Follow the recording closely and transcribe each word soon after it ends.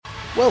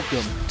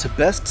Welcome to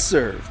Best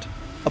Served,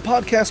 a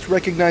podcast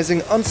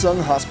recognizing unsung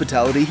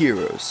hospitality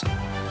heroes.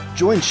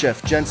 Join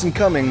Chef Jensen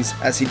Cummings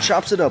as he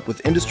chops it up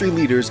with industry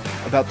leaders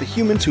about the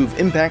humans who've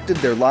impacted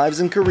their lives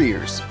and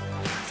careers.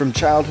 From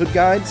childhood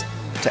guides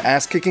to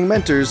ass-kicking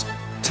mentors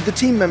to the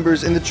team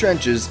members in the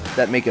trenches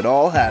that make it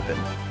all happen.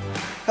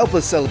 Help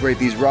us celebrate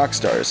these rock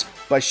stars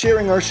by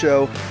sharing our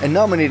show and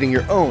nominating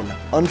your own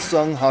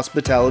unsung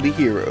hospitality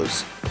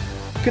heroes.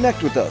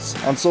 Connect with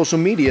us on social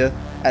media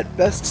at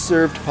Best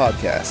Served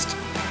Podcast.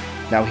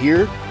 Now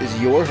here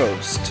is your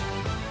host.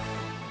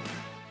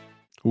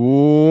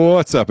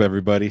 What's up,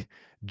 everybody?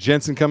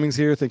 Jensen Cummings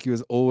here. Thank you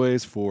as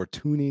always for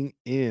tuning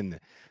in.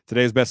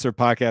 Today's Best Served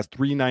Podcast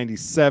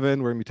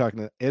 397. We're going to be talking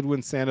to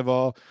Edwin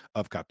Sandoval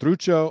of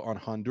Cartrucho on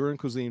Honduran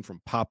cuisine, from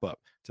pop-up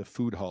to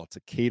food hall to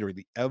catering,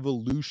 the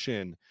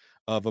evolution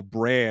of a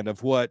brand,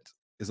 of what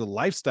is a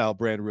lifestyle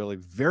brand, really.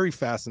 Very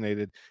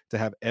fascinated to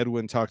have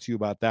Edwin talk to you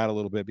about that a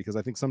little bit, because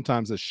I think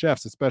sometimes as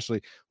chefs,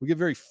 especially, we get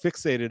very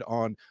fixated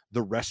on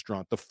the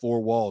restaurant, the four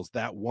walls,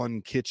 that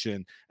one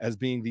kitchen as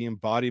being the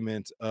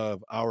embodiment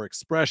of our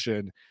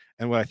expression.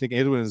 And what I think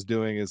Edwin is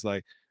doing is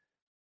like,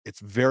 it's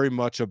very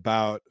much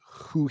about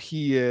who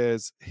he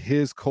is,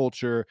 his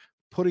culture,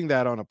 putting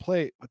that on a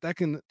plate, but that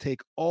can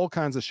take all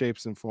kinds of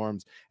shapes and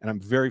forms. And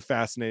I'm very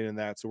fascinated in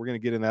that. So we're going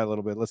to get in that a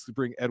little bit. Let's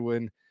bring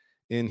Edwin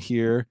in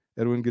here.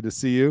 Edwin, good to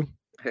see you.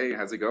 Hey,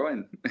 how's it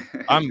going?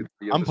 I'm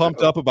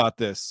pumped up about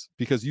this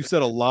because you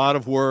said a lot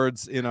of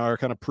words in our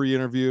kind of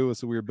pre-interview.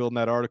 So we were building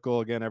that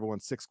article. Again,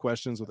 everyone, 6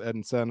 questions with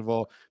Edwin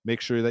Sandoval.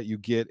 Make sure that you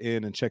get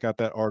in and check out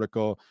that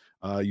article.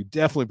 You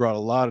definitely brought a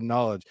lot of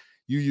knowledge.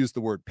 You used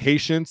the word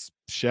patience.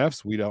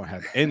 Chefs, we don't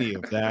have any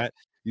of that.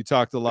 You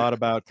talked a lot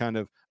about kind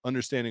of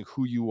understanding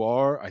who you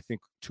are. I think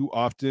too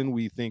often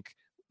we think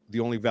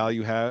the only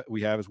value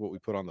we have is what we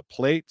put on the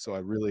plate. So I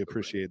really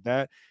appreciate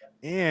that.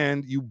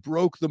 And you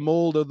broke the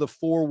mold of the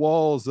 4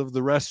 walls of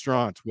the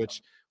restaurant,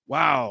 which,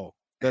 wow,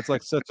 that's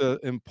like such an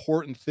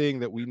important thing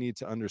that we need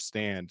to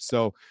understand.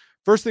 So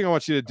first thing I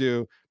want you to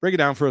do, break it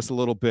down for us a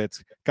little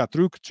bit.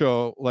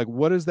 Cartrucho, like,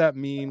 what does that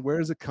mean? Where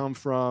does it come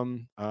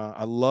from?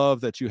 I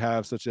love that you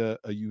have such a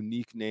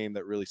unique name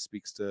that really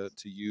speaks to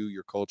you,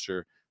 your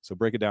culture. So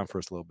break it down for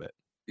us a little bit.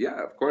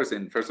 Yeah, of course.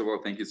 And first of all,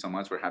 thank you so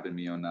much for having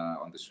me on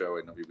the show.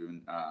 I know we've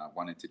been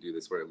wanting to do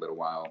this for a little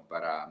while,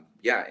 but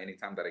yeah,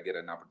 anytime that I get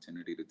an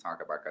opportunity to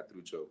talk about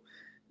Cartrucho,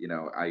 you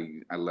know,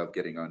 I love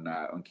getting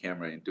on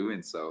camera and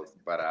doing so.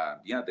 But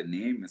yeah, the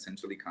name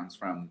essentially comes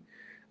from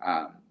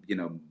you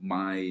know,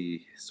 my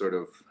sort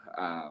of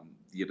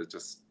you know,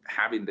 just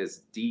having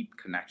this deep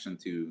connection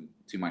to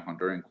my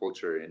Honduran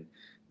culture, and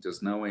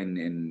just knowing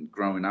and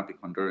growing up in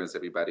Honduras,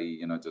 everybody,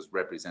 you know, just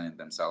representing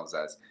themselves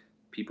as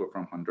people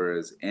from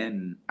Honduras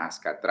and as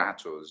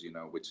catrachos, you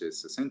know, which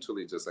is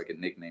essentially just like a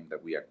nickname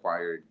that we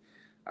acquired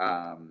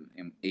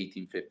in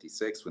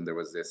 1856 when there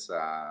was this,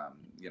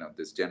 you know,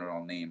 this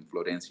general named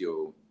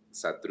Florencio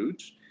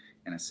Satruch.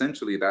 And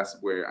essentially that's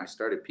where I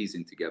started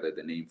piecing together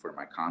the name for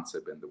my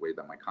concept. And the way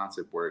that my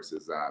concept works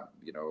is that,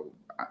 you know,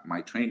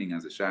 my training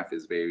as a chef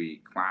is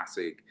very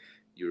classic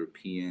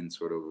European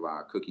sort of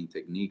cooking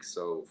techniques.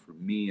 So for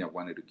me, I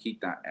wanted to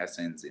keep that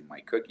essence in my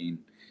cooking.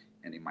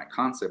 And in my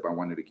concept, I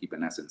wanted to keep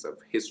an essence of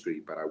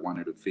history, but I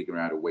wanted to figure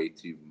out a way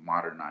to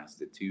modernize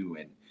the two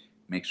and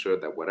make sure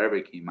that whatever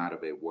came out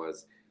of it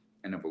was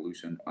an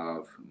evolution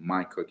of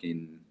my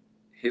cooking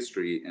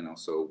history and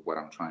also what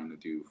I'm trying to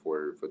do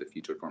for the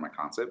future for my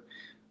concept.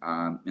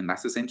 And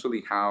that's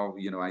essentially how,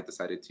 you know, I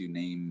decided to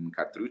name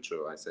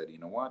Cartrucho. I said, you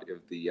know what, if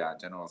the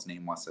general's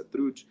name was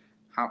Satruch,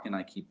 how can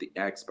I keep the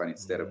X, but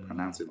instead of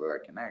pronouncing it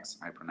like an X,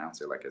 I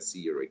pronounce it like a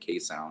C or a K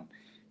sound.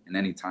 And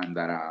anytime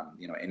that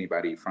you know,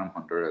 anybody from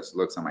Honduras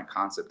looks at my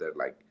concept, they're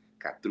like,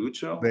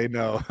 Cartrucho? They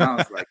know.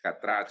 Sounds like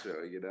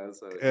Catracho, you know,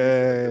 so it's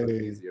a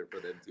little easier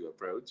for them to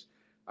approach.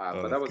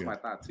 But that was good. My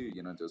thought too,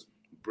 you know, just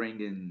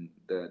bringing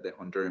the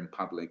Honduran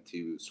public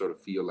to sort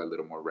of feel a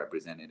little more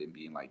represented and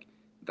being like,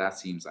 that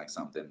seems like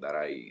something that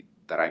I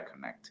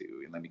connect to,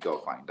 and let me go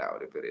find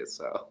out if it is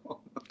so.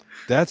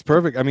 That's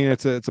perfect. I mean,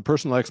 it's a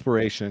personal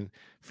exploration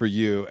for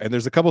you, and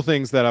there's a couple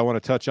things that I want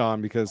to touch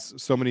on because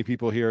so many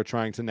people here are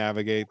trying to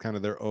navigate kind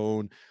of their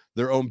own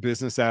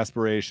business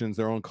aspirations,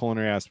 their own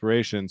culinary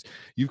aspirations.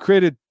 You've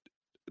created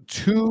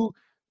 2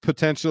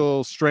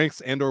 potential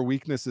strengths and or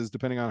weaknesses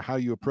depending on how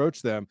you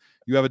approach them.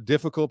 You have a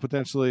difficult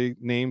potentially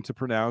name to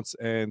pronounce,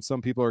 and some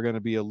people are going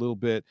to be a little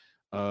bit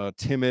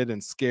timid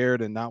and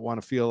scared and not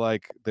want to feel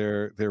like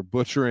they're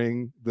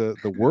butchering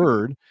the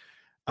word.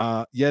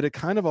 Yet it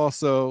kind of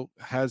also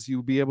has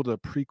you be able to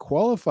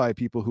pre-qualify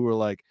people who are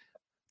like,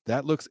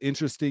 that looks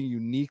interesting,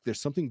 unique,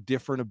 there's something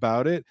different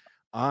about it.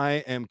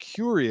 I am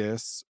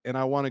curious and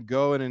I want to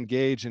go and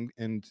engage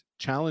and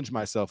challenge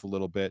myself a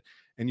little bit.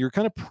 And you're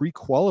kind of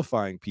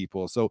pre-qualifying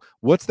people. So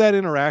what's that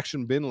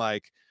interaction been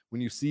like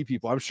when you see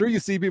people? I'm sure you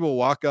see people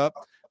walk up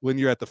when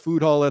you're at the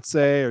food hall, let's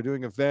say, or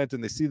doing an event,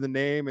 and they see the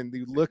name and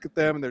you look at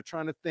them and they're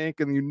trying to think,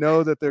 and you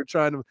know that they're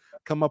trying to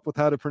come up with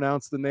how to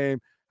pronounce the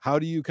name. How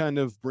do you kind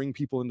of bring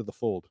people into the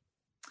fold?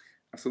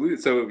 Absolutely.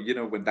 So, you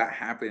know, when that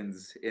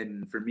happens,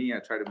 and for me, I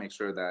try to make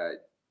sure that,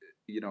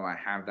 I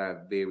have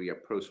that very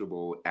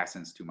approachable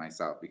essence to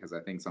myself, because I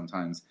think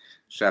sometimes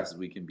chefs,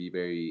 we can be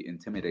very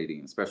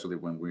intimidating, especially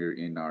when we're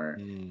in our,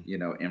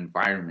 Mm.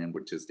 environment,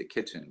 which is the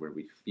kitchen, where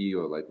we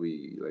feel like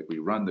we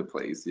run the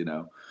place.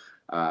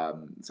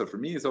 So for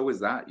me, it's always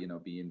that,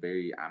 being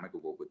very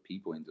amicable with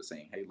people and just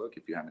saying, hey, look,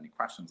 if you have any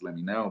questions, let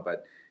me know.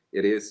 But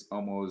it is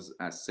almost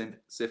as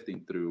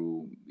sifting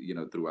through,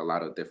 through a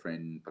lot of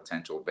different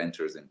potential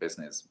ventures in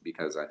business,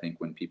 because I think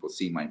when people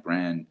see my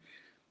brand,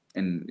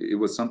 and it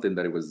was something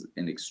that it was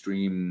an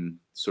extreme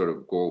sort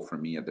of goal for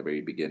me at the very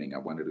beginning. I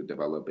wanted to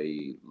develop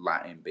a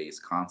Latin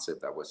based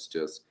concept that was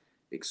just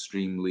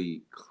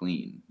extremely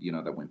clean,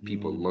 that when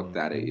people looked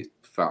at it, Mhm. it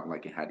felt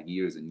like it had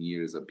years and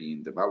years of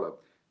being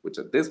developed, which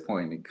at this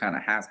point it kind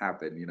of has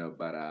happened,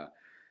 but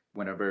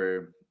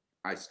whenever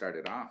I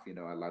started off,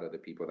 a lot of the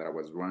people that I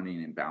was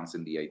running and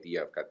bouncing the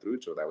idea of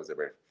Catrucho, that was the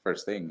very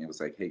first thing. It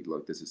was like, hey,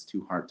 look, this is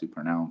too hard to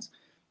pronounce.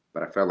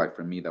 But I felt like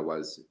for me, that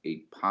was a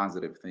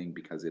positive thing,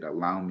 because it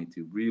allowed me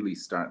to really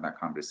start that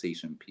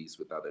conversation piece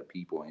with other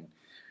people, and,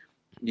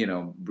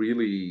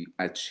 really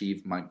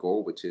achieve my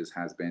goal, which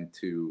has been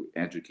to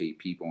educate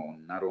people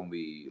on not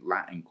only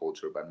Latin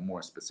culture, but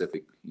more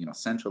specific,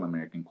 Central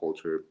American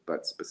culture,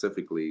 but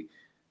specifically,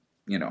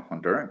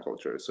 Honduran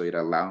culture. So it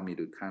allowed me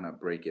to kind of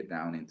break it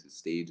down into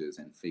stages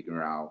and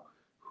figure out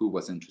who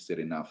was interested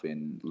enough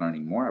in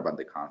learning more about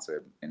the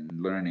concept and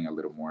learning a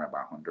little more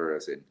about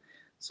Honduras. And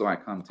so I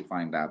come to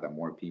find out that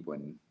more people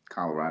in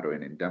Colorado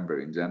and in Denver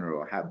in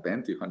general have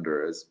been to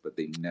Honduras, but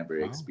they never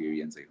Wow.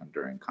 experienced a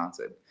Honduran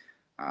concept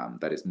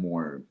that is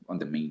more on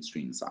the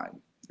mainstream side,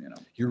 you know.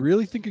 You're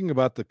really thinking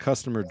about the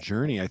customer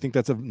journey. I think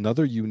that's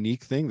another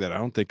unique thing that I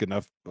don't think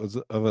enough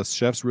of us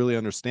chefs really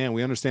understand.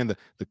 We understand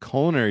the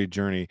culinary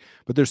journey,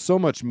 but there's so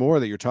much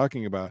more that you're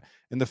talking about.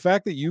 And the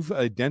fact that you've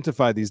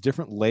identified these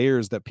different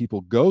layers that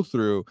people go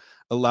through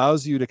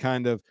allows you to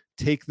kind of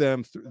take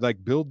them through,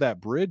 like build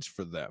that bridge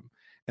for them.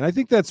 And I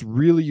think that's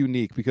really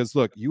unique because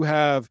look, you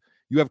have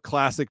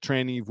classic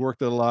training. You've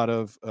worked at a lot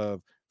of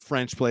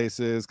French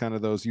places, kind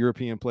of those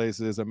European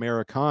places,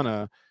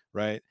 Americana,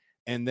 right?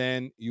 And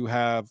then you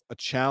have a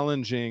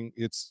challenging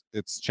it's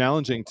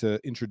challenging to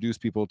introduce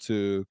people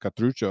to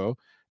catrucho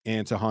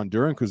and to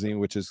Honduran cuisine,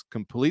 which is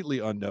completely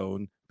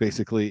unknown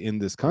basically in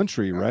this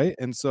country, Yeah. right?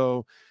 And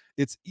so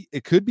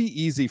it could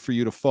be easy for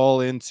you to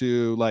fall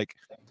into like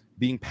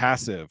being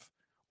passive,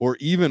 or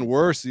even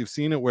worse, you've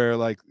seen it where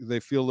like they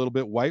feel a little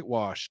bit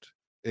whitewashed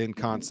in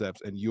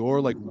concepts, and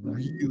you're like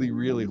really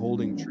really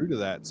holding true to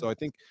that. So I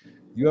think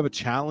you have a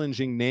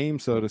challenging name,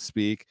 so to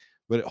speak,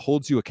 but it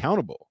holds you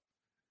accountable.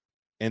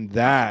 And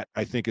that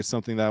I think is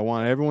something that I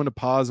want everyone to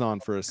pause on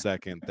for a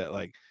second, that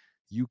like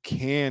you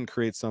can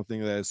create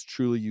something that is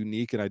truly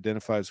unique and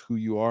identifies who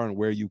you are and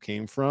where you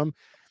came from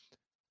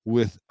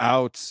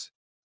without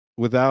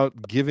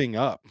giving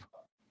up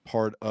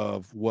part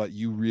of what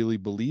you really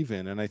believe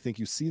in. And I think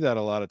you see that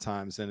a lot of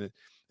times, and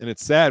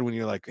it's sad when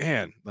you're like,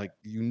 man, like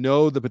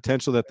the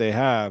potential that they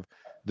have,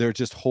 they're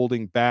just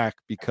holding back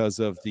because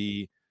of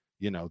the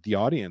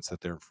audience that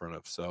they're in front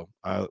of. So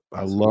I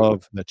Absolutely.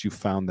 love that you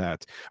found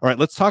that. All right,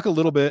 let's talk a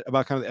little bit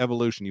about kind of the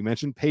evolution. You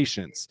mentioned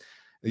patience.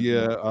 Mhm.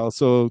 Yeah,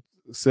 also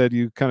said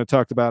you kind of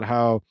talked about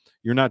how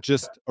you're not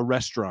just a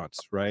restaurant,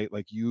 right?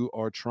 Like you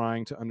are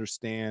trying to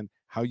understand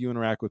how you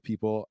interact with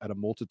people at a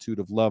multitude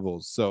of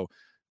levels. So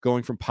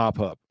going from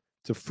pop-up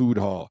to food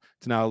hall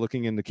to now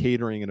looking into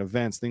catering and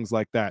events, things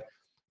like that.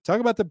 Talk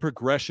about the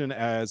progression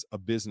as a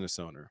business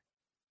owner.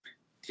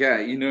 Yeah,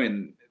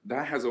 and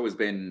that has always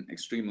been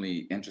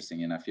extremely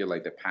interesting. And I feel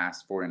like the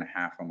past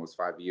 4.5, almost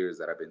 5 years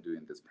that I've been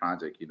doing this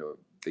project,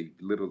 they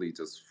literally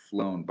just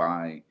flown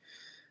by.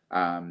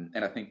 And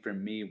I think for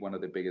me, one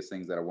of the biggest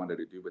things that I wanted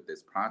to do with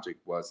this project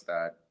was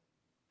that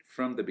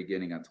from the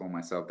beginning, I told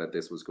myself that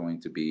this was going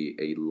to be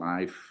a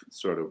life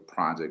sort of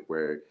project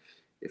where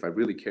if I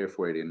really care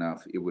for it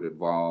enough, it would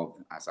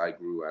evolve as I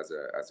grew as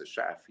a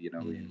chef. And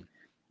Mm.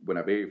 when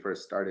I very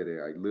first started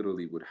it, I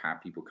literally would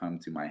have people come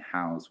to my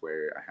house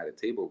where I had a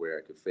table where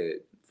I could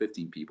fit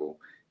 15 people.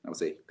 And I would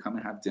say, come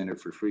and have dinner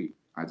for free.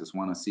 I just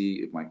want to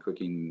see if my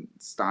cooking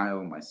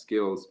style, my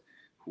skills,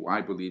 who I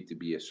believe to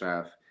be a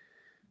chef,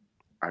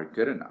 are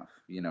good enough.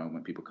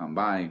 When people come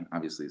by,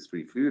 obviously it's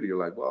free food.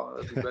 You're like, well,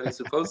 everybody's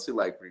supposed to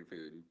like free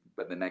food.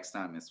 But the next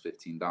time it's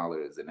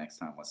 $15. The next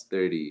time was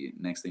 30.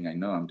 Next thing I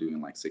know, I'm doing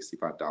like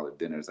 $65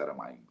 dinners out of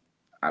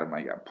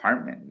my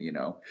apartment.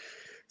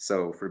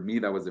 So for me,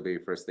 that was the very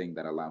first thing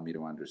that allowed me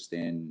to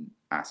understand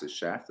as a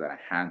chef that I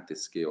had the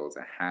skills,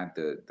 I had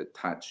the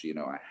touch,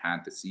 I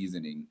had the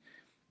seasoning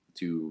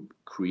to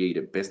create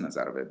a business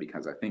out of it.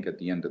 Because I think at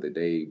the end of the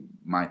day,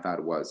 my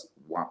thought was,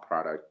 what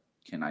product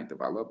can I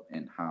develop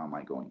and how am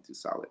I going to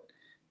sell it?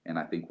 And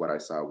I think what I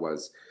saw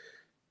was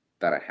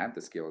that I had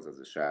the skills as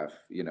a chef.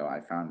 I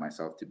found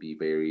myself to be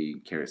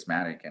very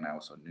charismatic, and I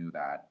also knew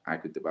that I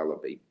could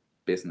develop a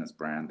business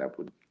brand that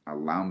would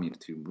allow me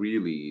to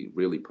really,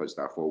 really push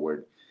that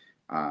forward.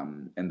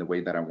 And the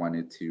way that I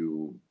wanted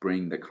to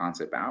bring the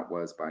concept out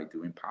was by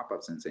doing pop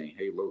ups and saying,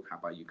 hey, look, how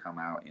about you come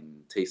out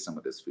and taste some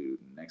of this food?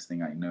 And next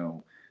thing I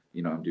know,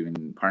 I'm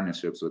doing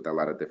partnerships with a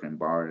lot of different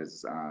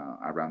bars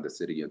around the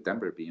city of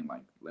Denver, being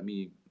like, let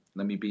me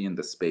be in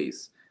the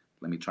space.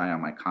 Let me try out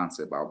my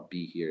concept. I'll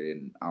be here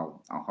and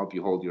I'll help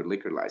you hold your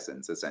liquor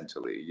license.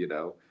 Essentially,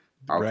 I'll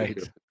take care Right.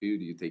 of the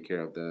food. You take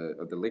care of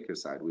the liquor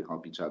side. We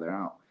help each other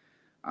out.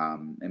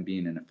 And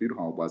being in a food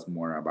hall was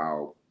more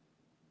about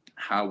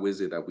how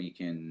is it that we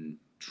can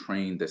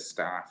train the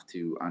staff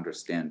to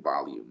understand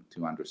volume,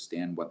 to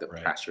understand what the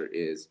Right. pressure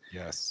is.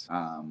 Yes.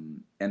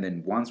 And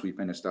then once we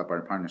finished up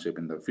our partnership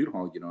in the food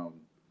hall,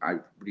 I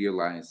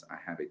realized I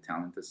have a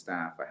talented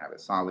staff, I have a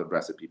solid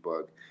recipe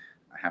book,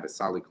 I have a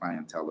solid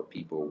clientele of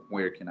people.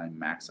 Where can I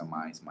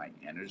maximize my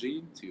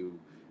energy to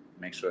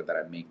make sure that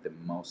I make the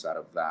most out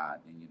of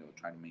that, and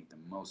try to make the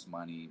most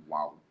money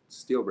while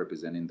still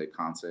representing the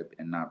concept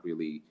and not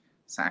really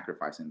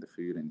sacrificing the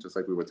food. And just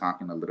like we were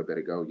talking a little bit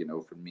ago,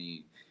 for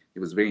me, it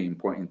was very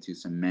important to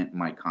cement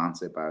my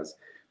concept as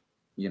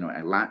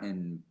a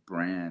Latin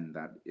brand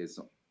that is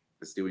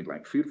doing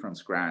like food from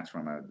scratch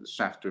from a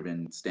chef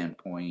driven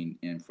standpoint,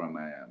 and from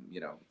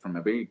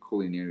a very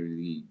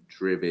culinarily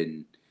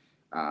driven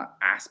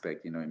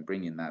aspect, and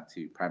bringing that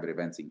to private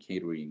events and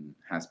catering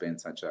has been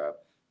such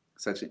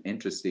an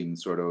interesting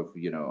sort of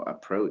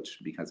approach,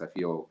 because I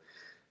feel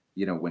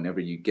whenever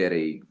you get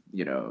a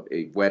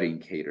wedding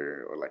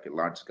caterer or like a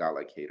large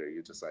gala caterer,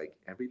 you're just like,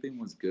 everything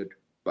was good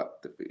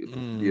but the food,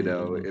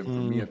 and for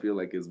me, Mhm. I feel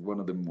like it's one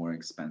of the more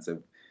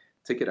expensive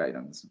ticket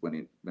items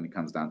when it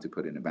comes down to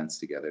putting events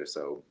together.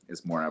 So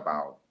it's more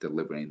about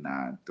delivering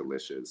that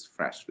delicious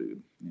fresh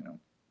food.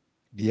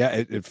 Yeah,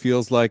 it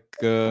feels like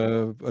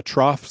a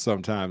trough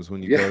sometimes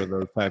when you Yeah. go to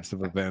those types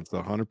of events.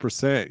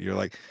 100%. You're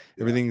like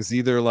Yeah, everything's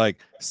either like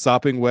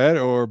sopping wet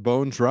or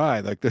bone dry.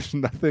 Like there's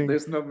nothing.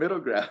 there's no middle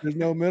ground. There's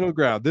no middle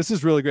ground. This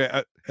is really great.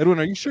 Edwin,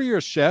 are you sure you're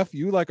a chef?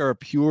 You like are a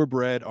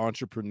purebred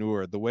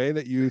entrepreneur. The way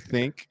that you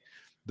think,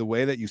 the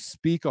way that you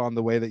speak on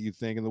the way that you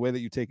think, and the way that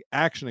you take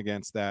action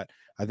against that,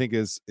 I think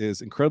is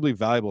incredibly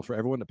valuable for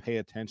everyone to pay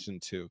attention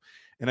to.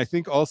 And I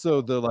think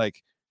also the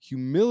like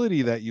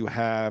humility that you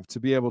have to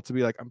be able to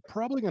be like, I'm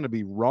probably going to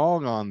be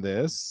wrong on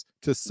this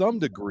to some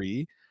Mhm.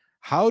 degree.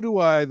 How do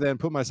I then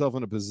put myself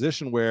in a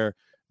position where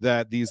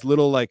that these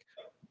little like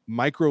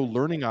micro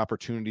learning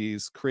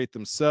opportunities create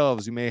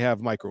themselves? You may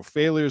have micro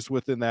failures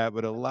within that,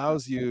 but it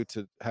allows you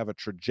to have a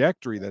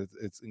trajectory that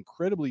it's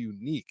incredibly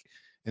unique.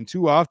 And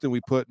too often we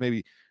put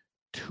maybe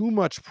too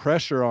much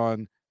pressure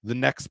on the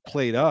next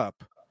plate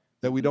up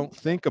that we Mhm. don't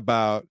think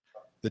about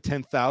the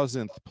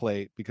 10,000th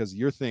plate, because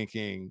you're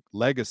thinking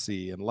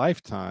legacy and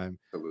lifetime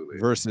Absolutely.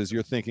 versus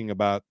you're thinking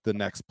about the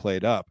next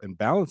plate up, and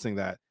balancing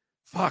that.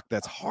 Fuck,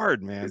 that's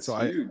hard, man. It's So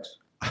I huge.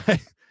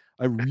 I,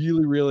 I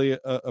really, really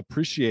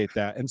appreciate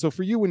that. And so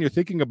for you, when you're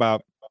thinking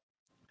about,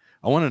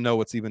 I want to know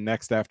what's even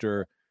next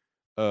after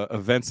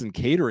events and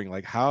catering.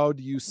 Like, how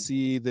do you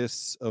see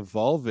this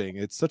evolving?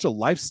 It's such a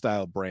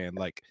lifestyle brand.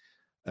 Like,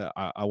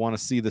 I want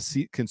to see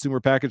the consumer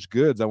packaged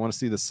goods. I want to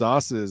see the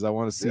sauces. I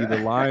want to see the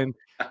Yeah.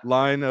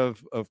 line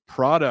of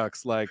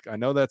products. Like, I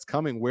know that's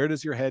coming. Where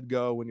does your head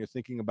go when you're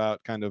thinking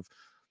about kind of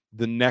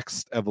the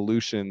next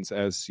evolutions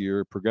as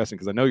you're progressing?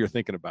 Because I know you're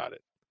thinking about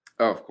it.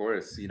 Oh, of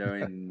course,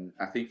 and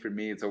I think for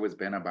me, it's always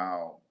been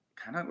about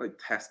kind of like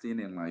testing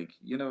and like,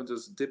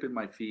 just dipping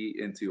my feet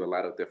into a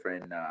lot of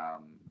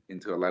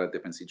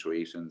different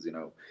situations.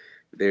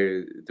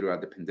 There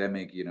throughout the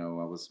pandemic, I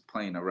was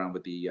playing around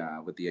with the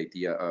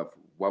idea of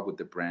what would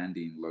the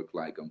branding look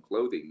like on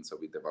clothing. So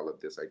we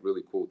developed this like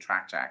really cool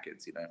track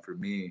jackets. And for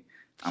me,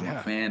 I'm a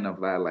Yeah. fan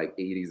of that like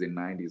 80s and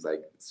 90s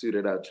like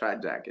suited up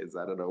track jackets.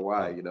 I don't know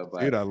why, Dude,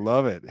 but I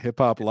love it. Hip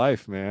hop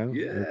life, man.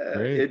 It's yeah,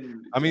 great.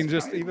 and I mean,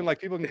 just just even trying. like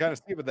people can kind of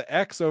see it with the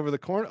X over the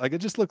corner, like it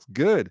just looks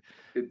good.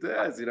 It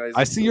does, it's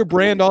I just see so your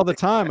brand cool. all the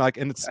time, like,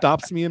 and it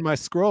stops me in my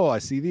scroll. I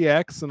see the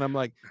X, and I'm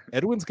like,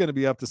 Edwin's going to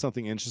be up to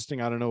something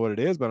interesting. I don't know what it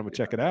is, but I'm gonna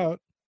check Yeah. it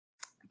out.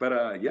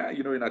 But yeah,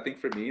 and I think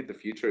for me, the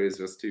future is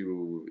just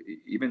to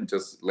even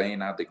just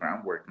laying out the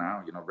groundwork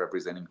now,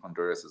 representing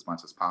Honduras as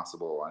much as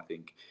possible. I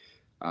think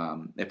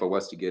if I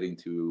was to get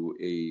into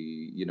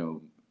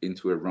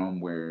a realm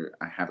where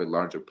I have a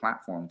larger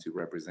platform to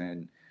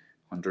represent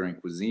Honduran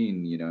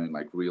cuisine, and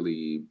like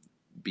really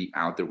be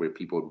out there where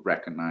people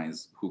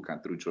recognize who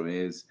Cantrucho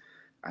is,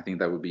 I think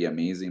that would be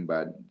amazing.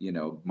 But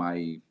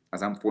my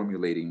as I'm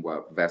formulating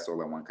what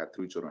vessel I want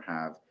Cantrucho to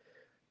have,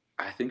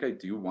 I think I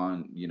do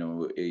want,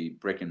 a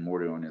brick and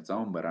mortar on its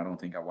own, but I don't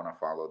think I want to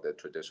follow the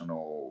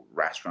traditional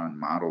restaurant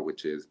model,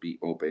 which is be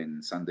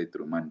open Sunday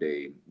through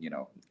Monday,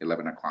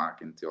 11 o'clock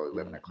until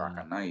 11 o'clock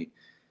Mhm. at night.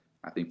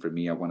 I think for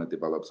me, I want to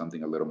develop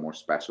something a little more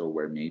special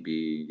where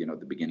maybe,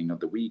 the beginning of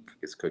the week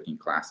is cooking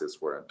classes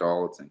for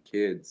adults and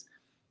kids.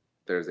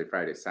 Thursday,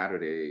 Friday,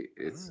 Saturday,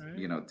 All it's,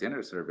 right.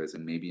 dinner service.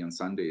 And maybe on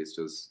Sunday, it's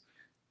just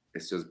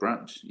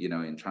brunch,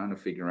 and trying to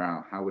figure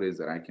out how it is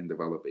that I can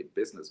develop a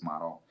business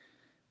model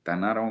that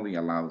not only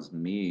allows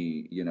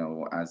me,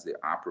 as the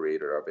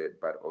operator of it,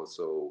 but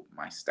also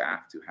my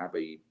staff to have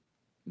a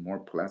more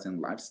pleasant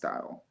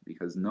lifestyle.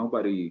 Because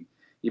nobody,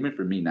 even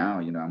for me now,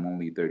 I'm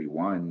only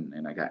 31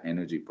 and I got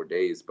energy for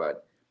days,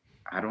 but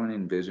I don't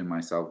envision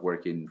myself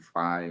working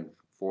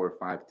 4,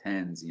 5,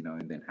 10s,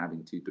 and then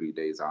having 2, 3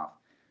 days off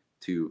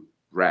to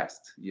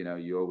rest.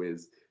 You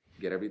always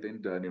get everything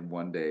done in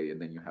one day,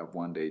 and then you have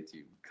one day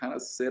to kind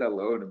of sit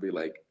alone and be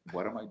like,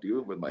 what am I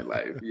doing with my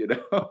life?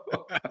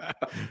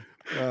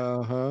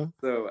 Uh-huh.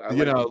 So I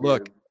like to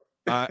Look, give.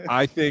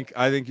 I think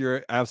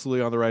you're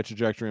absolutely on the right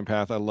trajectory and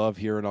path. I love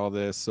hearing all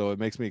this. So it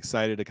makes me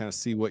excited to kind of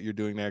see what you're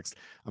doing next.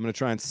 I'm going to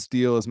try and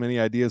steal as many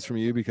ideas from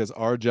you, because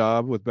our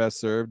job with Best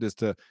Served is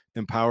to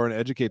empower and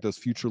educate those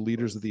future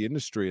leaders of the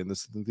industry. And the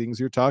things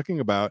you're talking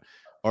about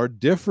are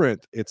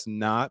different. It's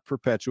not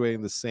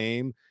perpetuating the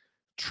same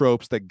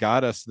tropes that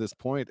got us to this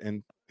point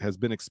and has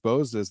been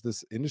exposed as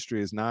this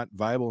industry is not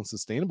viable and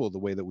sustainable the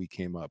way that we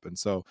came up. And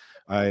so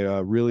I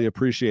really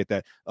appreciate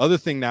that. Other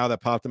thing now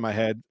that popped in my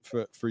head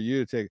for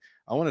you to take,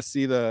 I want to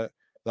see the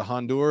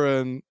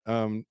Honduran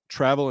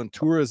Travel and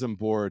Tourism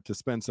Board to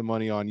spend some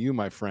money on you,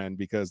 my friend,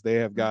 because they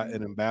have got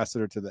an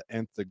ambassador to the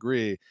nth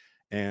degree.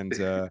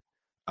 And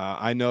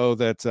I know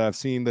that I've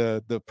seen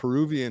the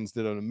Peruvians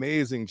did an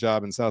amazing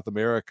job in South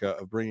America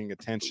of bringing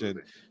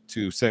attention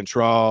to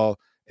Central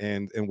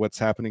and what's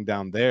happening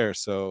down there.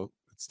 So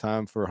it's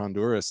time for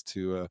Honduras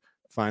to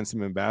find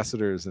some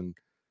ambassadors, and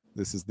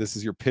this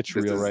is your pitch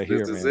reel right here,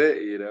 man. This is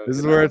it, This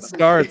is where it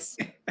starts.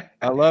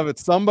 I love it.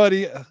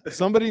 Somebody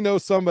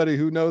knows somebody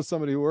who knows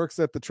somebody who works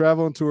at the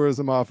Travel and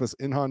Tourism Office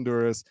in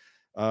Honduras.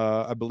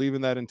 I believe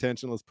in that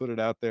intention. Let's put it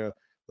out there.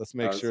 Let's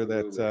make sure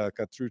that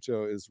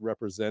Cartrucho is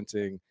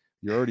representing.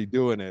 You're already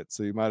doing it,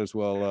 so you might as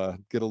well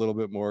get a little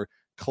bit more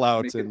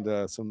clout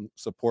and some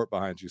support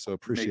behind you. So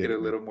appreciate it. Make it a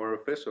little more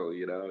official,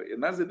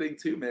 and that's the thing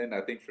too, man.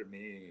 I think for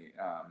me,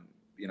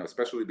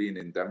 especially being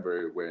in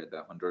Denver, where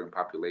the Honduran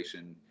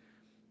population,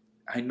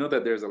 I know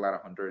that there's a lot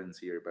of Hondurans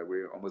here, but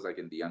we're almost like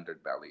in the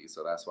underbelly.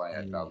 So that's why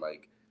I felt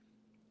like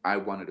I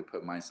wanted to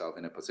put myself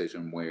in a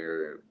position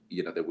where,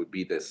 there would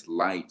be this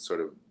light sort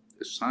of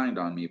shined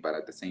on me, but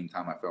at the same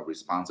time, I felt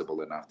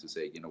responsible enough to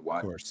say, you know what?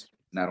 Of course.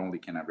 Not only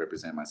can I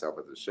represent myself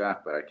as a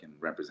chef, but I can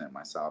represent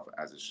myself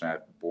as a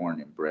chef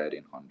born and bred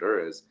in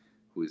Honduras,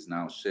 who is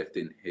now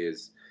shifting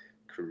his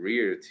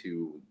career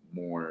to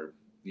more,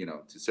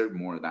 to serve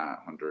more of that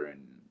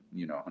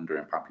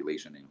Honduran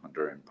population and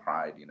Honduran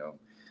pride,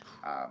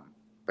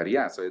 But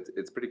yeah, so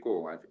it's pretty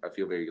cool. I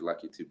feel very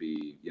lucky to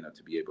be,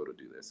 to be able to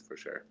do this for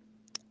sure.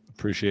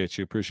 Appreciate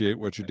you. Appreciate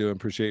what you're doing.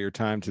 Appreciate your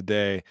time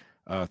today.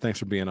 Thanks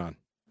for being on.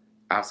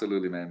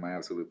 Absolutely, man. My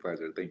absolute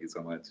pleasure. Thank you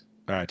so much.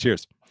 All right.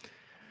 Cheers.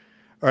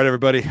 All right,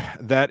 everybody.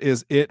 That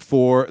is it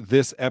for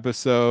this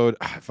episode.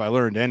 If I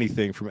learned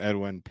anything from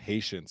Edwin,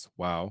 patience.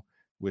 Wow.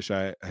 Wish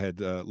I had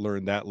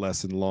learned that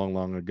lesson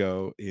long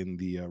ago in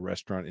the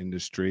restaurant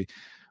industry.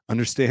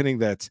 Understanding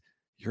that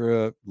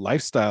you're a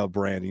lifestyle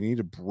brand. You need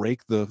to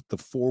break the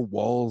four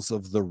walls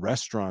of the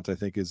restaurant, I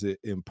think, is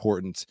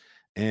important,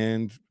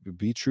 and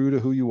be true to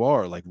who you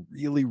are. Like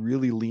really,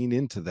 really lean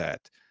into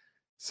that.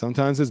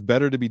 Sometimes it's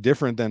better to be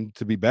different than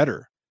to be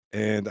better.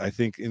 And I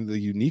think in the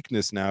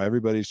uniqueness now,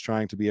 everybody's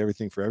trying to be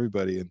everything for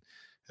everybody. And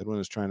Edwin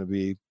is trying to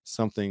be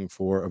something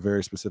for a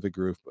very specific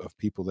group of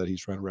people that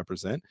he's trying to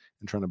represent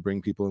and trying to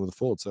bring people into the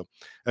fold. So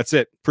that's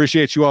it.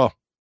 Appreciate you all.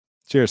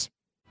 Cheers.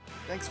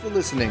 Thanks for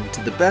listening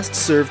to the Best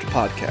Served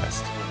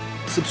podcast.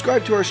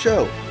 Subscribe to our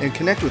show and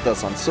connect with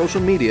us on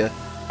social media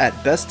at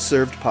Best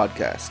Served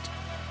Podcast.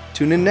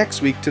 Tune in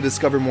next week to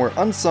discover more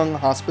unsung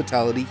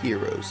hospitality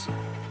heroes.